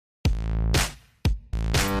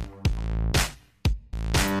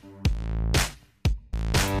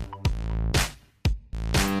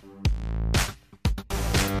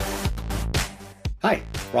Hi,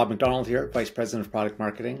 Rob McDonald here, Vice President of Product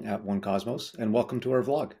Marketing at 1Kosmos, and welcome to our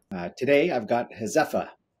vlog. Today, I've got Hazefa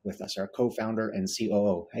with us, our co-founder and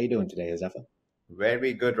COO. How you doing today, Hazefa?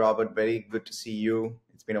 Very good, Robert. Very good to see you.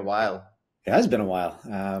 It's been a while. It has been a while.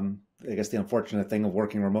 I guess the unfortunate thing of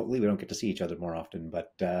working remotely, we don't get to see each other more often,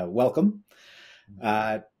 but welcome.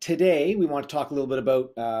 Today, we want to talk a little bit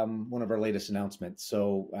about one of our latest announcements.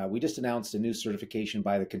 We just announced a new certification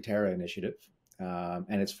by the Cantera Initiative,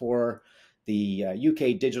 and it's for the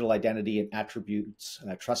UK Digital Identity and Attributes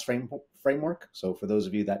Trust Framework. So for those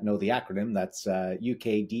of you that know the acronym, that's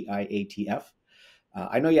UKDIATF.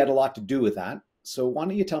 I know you had a lot to do with that. So why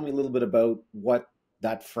don't you tell me a little bit about what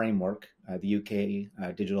that framework, the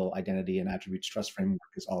UK Digital Identity and Attributes Trust Framework,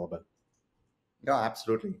 is all about? Yeah,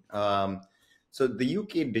 absolutely. So the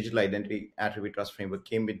UK Digital Identity Attribute Trust Framework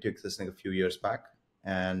came into existence a few years back,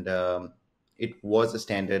 and it was a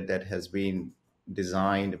standard that has been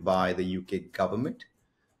designed by the UK government,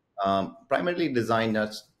 primarily designed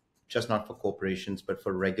just not for corporations, but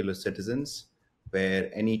for regular citizens,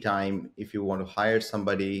 where anytime if you want to hire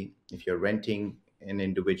somebody, if you're renting an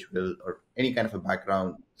individual or any kind of a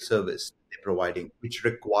background service they're providing, which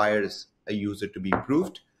requires a user to be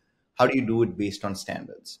approved, how do you do it based on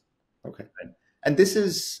standards? Okay. Right? And this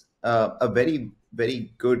is a very,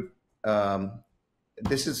 very good.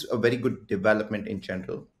 This is a very good development in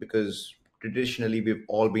general because traditionally we've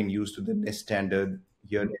all been used to the NIST standard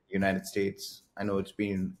here in the United States. I know it's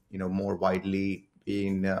been more widely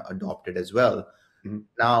being adopted as well. Mhm.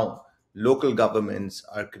 Now local governments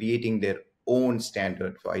are creating their own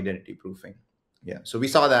standard for identity proofing. Yeah, so we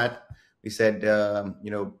saw that. We said,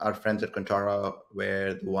 our friends at Kantara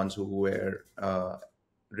were the ones who were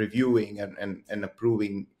reviewing and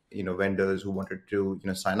approving, vendors who wanted to,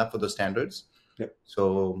 sign up for those standards. Yep.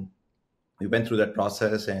 So we went through that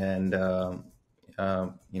process and,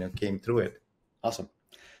 came through it. Awesome.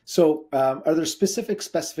 So are there specific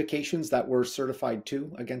specifications that were certified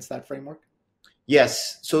to against that framework?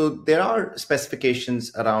 Yes. So there are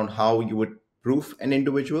specifications around how you would proof an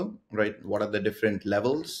individual, right? What are the different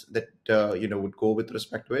levels that would go with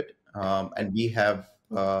respect to it? And we have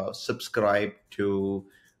subscribed to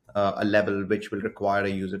a level which will require a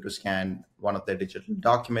user to scan one of their digital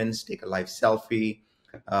documents, take a live selfie,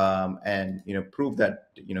 and prove that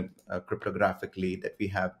cryptographically that we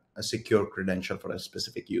have a secure credential for a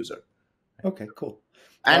specific user. Okay, cool.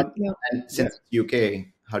 And Yeah, and yeah, since it's UK,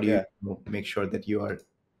 how do you yeah. make sure that you are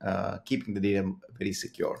keeping the data very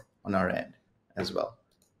secure on our end as well?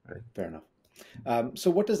 Right. Fair enough.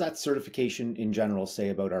 So what does that certification in general say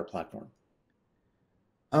about our platform?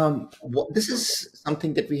 This is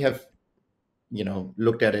something that we have,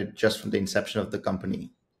 looked at it just from the inception of the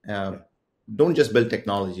company. Uh, Yeah, don't just build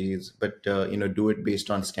technologies, but do it based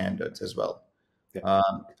on standards as well. yeah.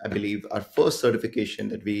 I believe our first certification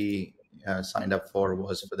that we signed up for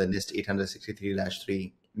was for the NIST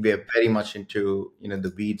 863-3. We are very much into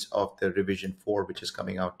the weeds of the revision 4, which is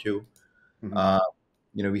coming out too. Mhm. Uh,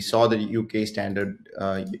 we saw the UK standard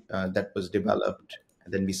that was developed,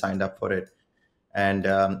 and then we signed up for it. And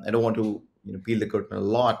I don't want to peel the curtain a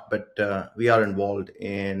lot, but we are involved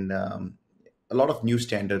in a lot of new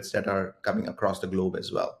standards that are coming across the globe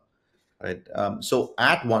as well. Right. So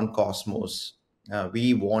at 1Kosmos,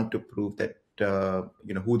 we want to prove that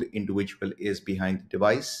who the individual is behind the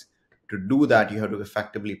device. To do that, you have to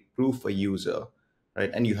effectively proof a user,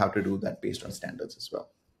 right? And you have to do that based on standards as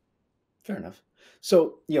well. Fair enough.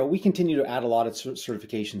 So, we continue to add a lot of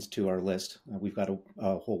certifications to our list. We've got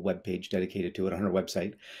a whole web page dedicated to it on our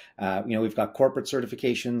website. We've got corporate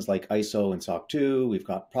certifications like ISO and SOC 2. We've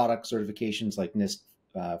got product certifications like NIST,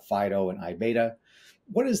 FIDO, and iBeta.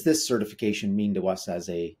 What does this certification mean to us as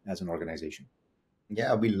an organization?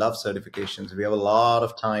 Yeah, we love certifications. We have a lot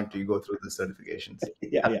of time to go through the certifications.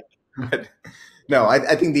 Yeah, yeah, But no,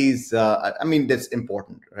 I think these. I mean, that's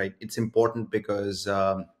important, right? It's important because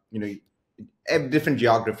different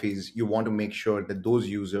geographies. You want to make sure that those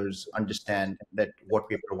users understand that what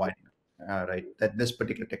we're providing, right? That this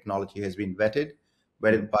particular technology has been vetted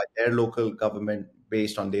Mhm. by their local government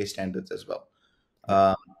based on their standards as well.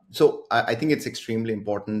 Yeah. Um, so I think it's extremely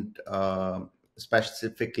important,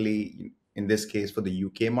 specifically in this case for the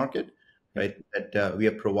UK market, Yeah. right? That we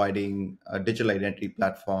are providing a digital identity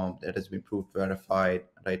platform that has been proved verified,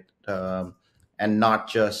 right? And not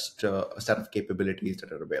just a set of capabilities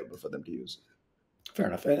that are available for them to use. Fair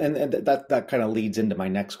enough. And that kind of leads into my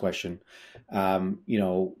next question.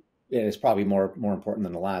 It's probably more important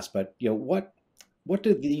than the last, but what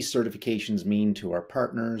do these certifications mean to our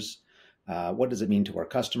partners? What does it mean to our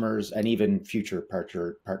customers and even future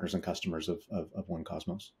partners and customers of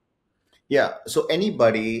 1Kosmos? Yeah. So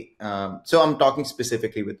anybody, so I'm talking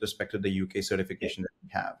specifically with respect to the UK Yeah. certification that we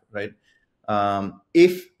have, right?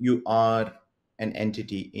 If you are an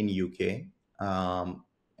entity in UK,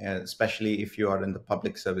 especially if you are in the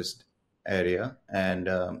public service area, and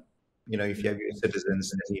if you have your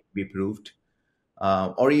citizens that need to be approved,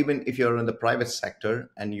 or even if you're in the private sector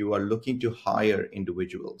and you are looking to hire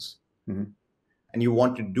individuals, Mhm. and you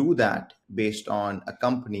want to do that based on a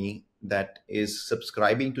company that is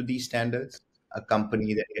subscribing to these standards, a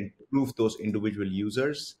company that can prove those individual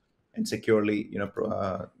users and securely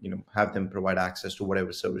have them provide access to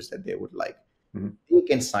whatever service that they would like, Mhm. they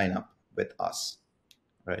can sign up with us,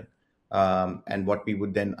 right? And what we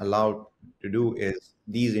would then allow to do is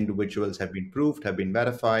these individuals have been proved, have been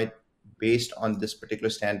verified based on this particular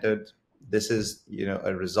standard. This is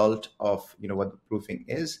a result of what the proofing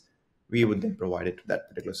is. We would then provide it to that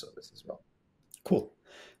particular service as well. Cool.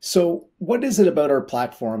 So, what is it about our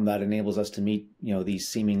platform that enables us to meet, these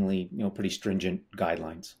seemingly, pretty stringent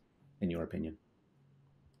guidelines, in your opinion?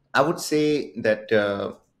 I would say that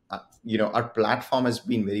our platform has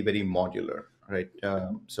been very, very modular, right?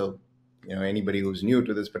 So, anybody who's new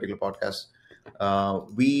to this particular podcast,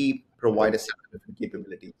 we provide a set of different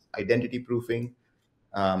capabilities: identity proofing,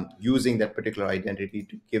 using that particular identity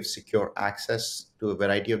to give secure access to a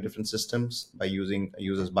variety of different systems by using a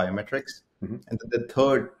user's biometrics. Hmm. And then the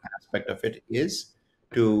third aspect of it is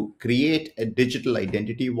to create a digital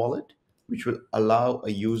identity wallet, which will allow a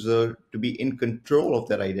user to be in control of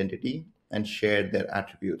their identity and share their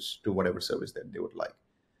attributes to whatever service that they would like.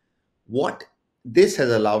 What this has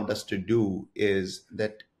allowed us to do is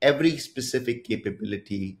that every specific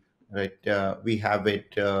capability, right, we have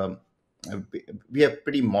it, we have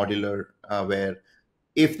pretty modular, where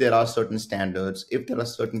if there are certain standards, if there are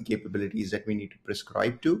certain capabilities that we need to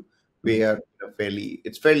prescribe to, Hmm. we are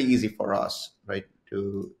it's fairly easy for us, right,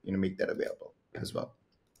 to make that available as well.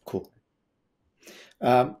 Cool.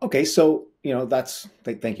 Okay, so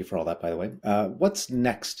thank you for all that, by the way. What's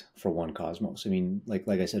next for 1Kosmos? I mean, like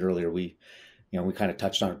I said earlier, we kind of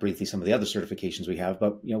touched on it briefly, some of the other certifications we have,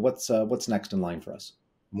 but what's next in line for us?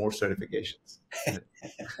 More certifications.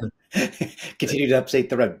 Continue to update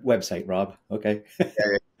the website, Rob. Okay.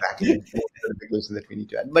 Yeah, exactly. More certifications that we need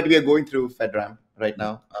to add. But we are going through FedRAMP right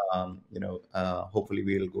now. Hopefully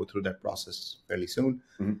we'll go through that process fairly soon.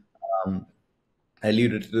 Mhm. Um, I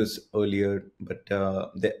alluded to this earlier, but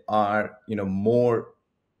there are more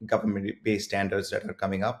government-based standards that are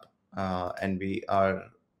coming up, and we are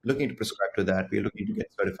looking to prescribe to that. We're looking to get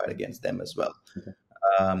certified against them as well, Okay.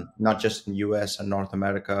 not just in US and North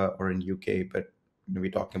America or in UK, but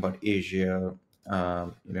we're talking about Asia,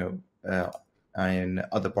 and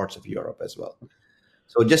other parts of Europe as well.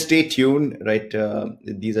 So just stay tuned, right?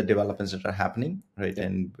 These are developments that are happening, right? Yeah.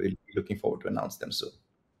 And we'll be looking forward to announce them soon.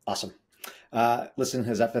 Awesome. Listen,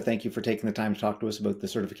 Hazefa, thank you for taking the time to talk to us about the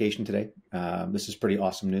certification today. This is pretty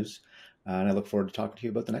awesome news, and I look forward to talking to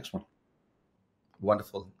you about the next one.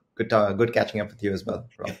 Wonderful. Good catching up with you as well,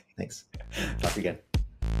 Rob. Thanks. Talk again.